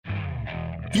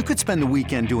You could spend the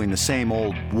weekend doing the same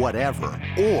old whatever,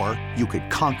 or you could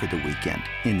conquer the weekend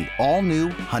in the all-new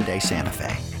Hyundai Santa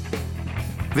Fe.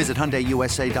 Visit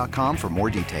HyundaiUSA.com for more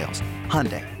details.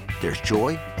 Hyundai, there's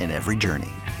joy in every journey.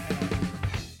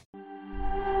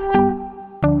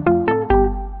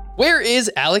 Where is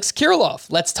Alex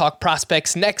Kirilloff? Let's talk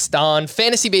prospects next on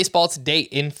Fantasy Baseball Today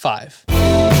in 5.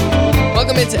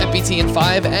 Welcome into FBT in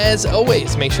 5. As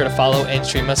always, make sure to follow and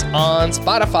stream us on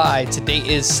Spotify. Today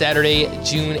is Saturday,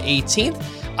 June 18th.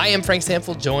 I am Frank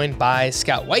Stanfield, joined by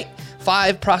Scott White.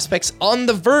 5 prospects on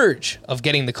the verge of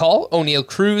getting the call. Oneil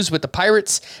Cruz with the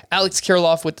Pirates, Alex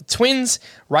Kirilloff with the Twins,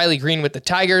 Riley Green with the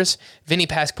Tigers, Vinny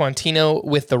Pasquantino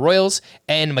with the Royals,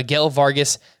 and Miguel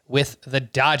Vargas with the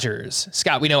Dodgers.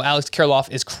 Scott, we know Alex Kirilloff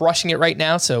is crushing it right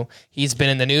now, so he's been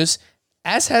in the news,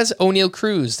 as has Oneil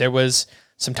Cruz. There was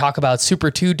some talk about Super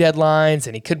 2 deadlines,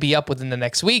 and he could be up within the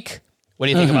next week. What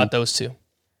do you think about those two?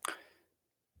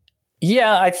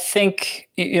 Yeah, I think,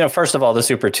 first of all, the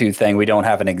Super 2 thing, we don't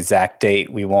have an exact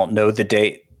date. We won't know the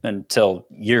date until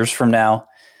years from now.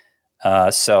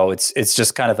 So it's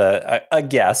just kind of a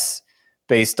guess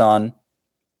based on,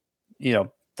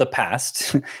 the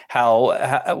past,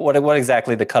 what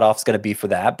exactly the cutoff's going to be for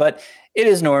that. But it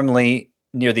is normally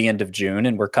near the end of June,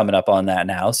 and we're coming up on that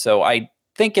now. So I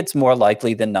think it's more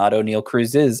likely than not Oneil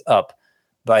Cruz is up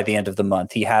by the end of the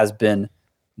month. He has been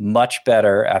much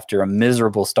better after a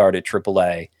miserable start at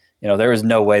AAA. There was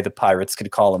no way the Pirates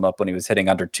could call him up when he was hitting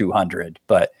under 200,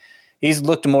 but he's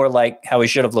looked more like how he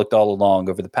should have looked all along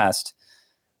over the past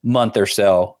month or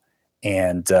so.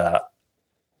 And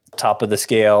top of the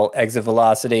scale, exit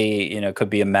velocity, could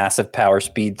be a massive power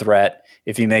speed threat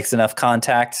if he makes enough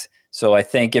contact. So I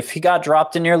think if he got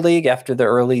dropped in your league after the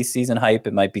early season hype,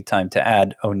 it might be time to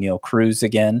add Oneil Cruz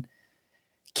again.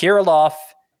 Kirilloff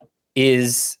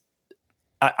is,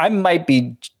 I might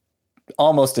be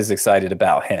almost as excited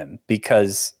about him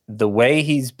because the way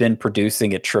he's been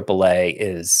producing at AAA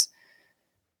is,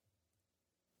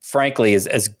 frankly, is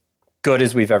as good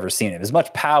as we've ever seen him, as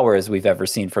much power as we've ever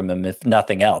seen from him, if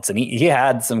nothing else. And he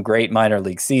had some great minor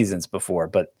league seasons before,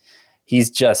 but he's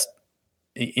just,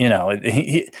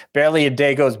 barely a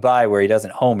day goes by where he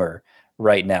doesn't homer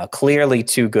right now. Clearly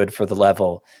too good for the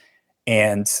level.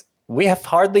 And we have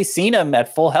hardly seen him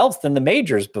at full health in the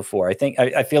majors before.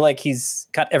 I feel like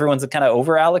everyone's kind of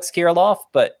over Alex Kirilloff,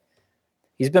 but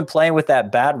he's been playing with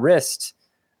that bad wrist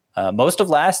most of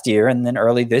last year and then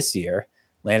early this year.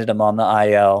 Landed him on the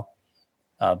IL.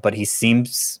 But he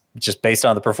seems, just based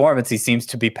on the performance, he seems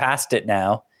to be past it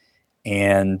now.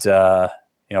 And,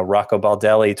 Rocco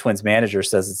Baldelli, Twins manager,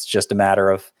 says it's just a matter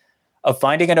of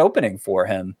finding an opening for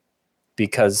him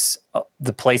because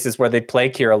the places where they play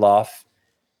Kirilloff,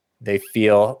 they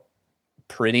feel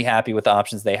pretty happy with the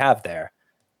options they have there.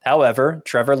 However,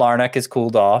 Trevor Larnach has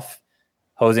cooled off.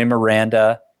 Jose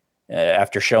Miranda,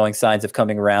 after showing signs of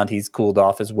coming around, he's cooled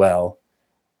off as well.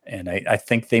 And I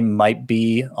think they might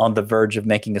be on the verge of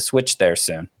making a switch there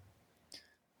soon.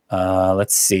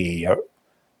 Let's see.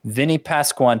 Vinny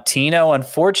Pasquantino,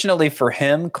 unfortunately for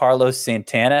him, Carlos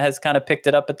Santana has kind of picked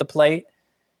it up at the plate,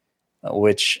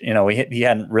 which, he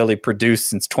hadn't really produced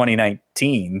since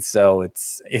 2019. So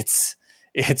it's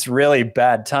really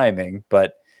bad timing.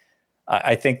 But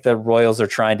I think the Royals are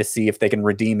trying to see if they can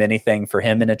redeem anything for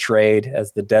him in a trade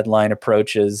as the deadline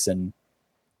approaches. And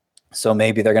so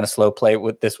maybe they're going to slow play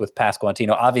with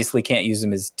Pasquantino. Obviously can't use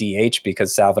him as DH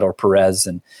because Salvador Perez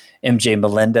and MJ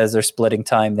Melendez are splitting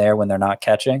time there when they're not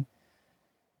catching.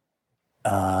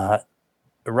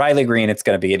 Riley Green, it's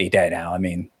going to be any day now. I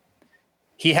mean,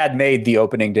 he had made the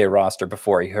opening day roster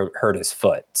before he hurt his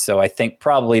foot. So I think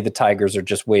probably the Tigers are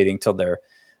just waiting till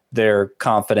they're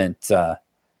confident that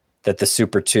the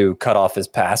Super 2 cutoff is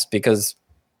passed because,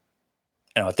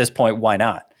 at this point, why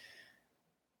not?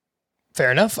 Fair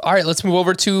enough. All right, let's move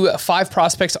over to 5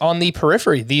 prospects on the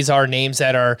periphery. These are names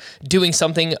that are doing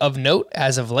something of note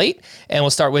as of late. And we'll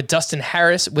start with Dustin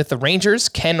Harris with the Rangers,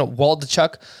 Ken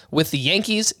Waldichuk with the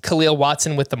Yankees, Khalil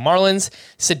Watson with the Marlins,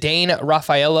 Cedane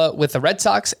Rafaela with the Red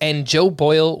Sox, and Joe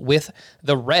Boyle with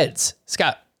the Reds.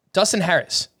 Scott, Dustin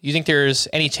Harris, you think there's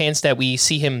any chance that we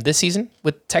see him this season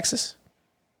with Texas?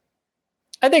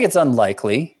 I think it's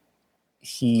unlikely.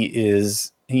 He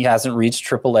hasn't reached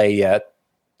AAA yet.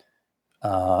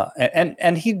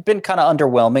 And he'd been kind of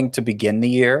underwhelming to begin the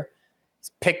year.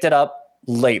 He's picked it up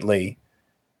lately.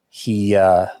 He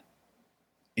at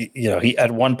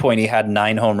one point he had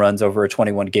 9 home runs over a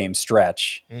 21 game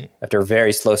stretch after a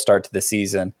very slow start to the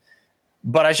season.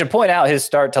 But I should point out his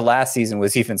start to last season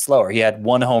was even slower. He had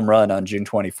 1 home run on June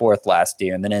 24th last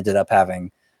year and then ended up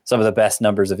having some of the best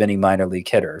numbers of any minor league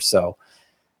hitter. So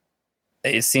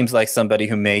it seems like somebody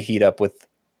who may heat up with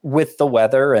with the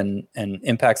weather and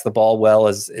impacts the ball well,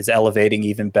 is elevating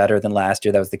even better than last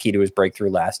year. That was the key to his breakthrough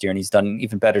last year, and he's done an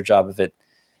even better job of it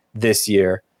this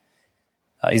year.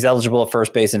 He's eligible at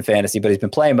first base in fantasy, but he's been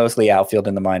playing mostly outfield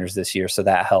in the minors this year, so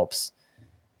that helps.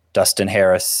 Dustin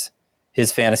Harris,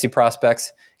 his fantasy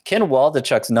prospects. Ken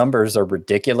Waldichuk's numbers are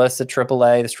ridiculous at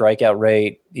AAA, the strikeout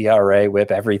rate, ERA,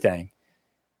 whip, everything.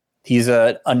 He's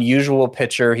an unusual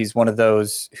pitcher. He's one of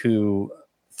those who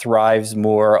thrives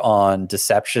more on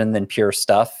deception than pure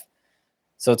stuff.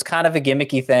 So it's kind of a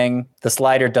gimmicky thing. The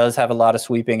slider does have a lot of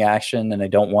sweeping action, and I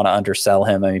don't want to undersell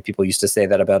him. I mean, people used to say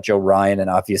that about Joe Ryan, and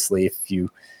obviously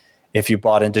if you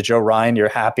bought into Joe Ryan, you're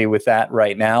happy with that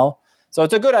right now. So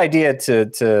it's a good idea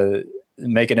to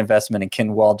make an investment in Ken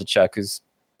Waldichuk, who's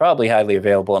probably highly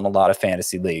available in a lot of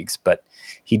fantasy leagues, but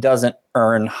he doesn't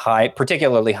earn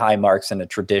particularly high marks in a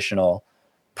traditional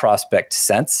prospect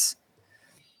sense.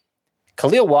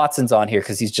 Khalil Watson's on here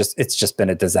because it's just been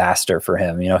a disaster for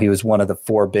him. You know, he was one of the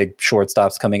 4 big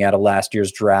shortstops coming out of last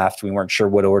year's draft. We weren't sure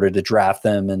what order to draft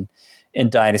them in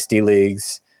dynasty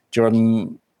leagues.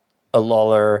 Jordan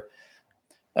Lawler,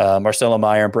 Marcelo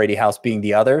Meyer, and Brady House being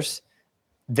the others.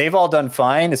 They've all done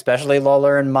fine, especially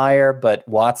Lawler and Meyer, but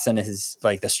Watson is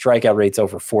like the strikeout rate's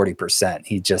over 40%.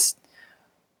 He just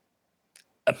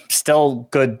still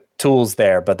good tools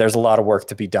there, but there's a lot of work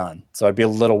to be done. So I'd be a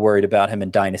little worried about him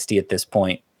in dynasty at this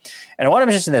point. And I want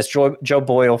to mention this, Joe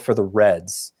Boyle for the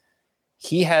Reds.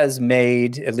 He has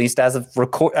made, at least as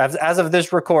of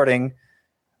this recording,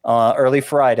 early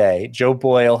Friday, Joe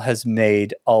Boyle has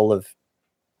made all of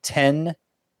 9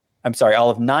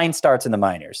 starts in the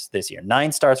minors this year.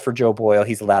 9 starts for Joe Boyle.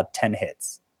 He's allowed 10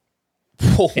 hits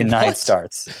in 9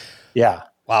 starts. Yeah.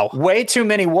 Wow. Way too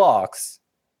many walks.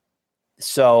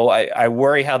 So I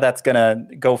worry how that's going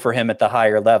to go for him at the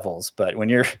higher levels. But when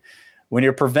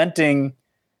you're preventing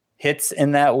hits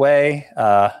in that way,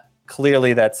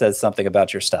 clearly that says something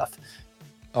about your stuff.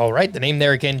 All right, the name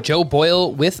there again, Joe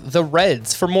Boyle with the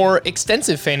Reds. For more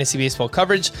extensive fantasy baseball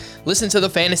coverage, listen to the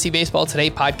Fantasy Baseball Today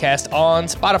podcast on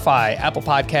Spotify, Apple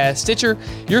Podcasts, Stitcher,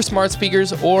 your smart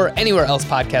speakers, or anywhere else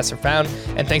podcasts are found.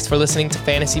 And thanks for listening to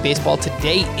Fantasy Baseball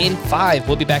Today in 5.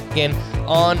 We'll be back again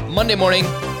on Monday morning.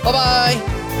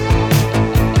 Bye-bye.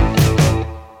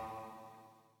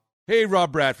 Hey,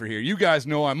 Rob Bradford here. You guys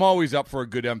know I'm always up for a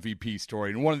good MVP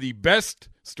story, and one of the best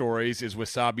stories is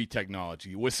Wasabi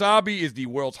Technology. Wasabi is the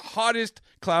world's hottest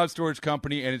cloud storage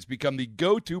company, and it's become the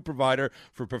go-to provider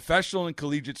for professional and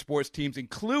collegiate sports teams,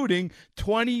 including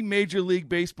 20 Major League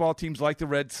Baseball teams like the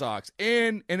Red Sox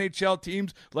and NHL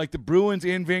teams like the Bruins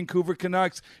and Vancouver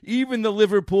Canucks. Even the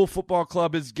Liverpool Football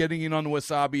Club is getting in on the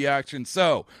Wasabi action.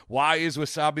 So, why is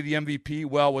Wasabi the MVP?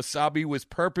 Well, Wasabi was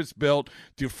purpose-built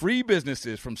to free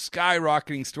businesses from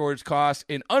skyrocketing storage costs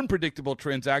and unpredictable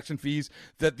transaction fees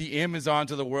that the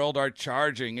Amazons of the world are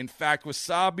charging. In fact,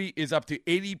 Wasabi is up to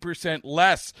 80%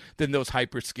 less than those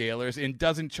hyperscalers and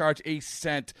doesn't charge a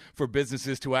cent for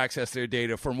businesses to access their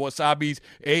data. From Wasabi's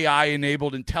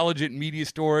AI-enabled intelligent media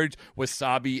storage,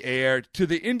 Wasabi Air, to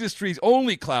the industry's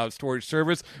only cloud storage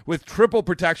service with triple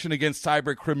protection against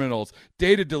cyber criminals,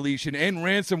 data deletion, and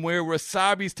ransomware,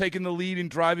 Wasabi's taken the lead in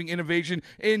driving innovation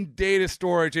in data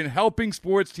storage and helping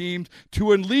sports teams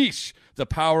to unleash the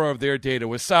power of their data.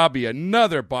 Wasabi,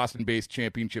 another Boston-based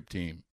championship team.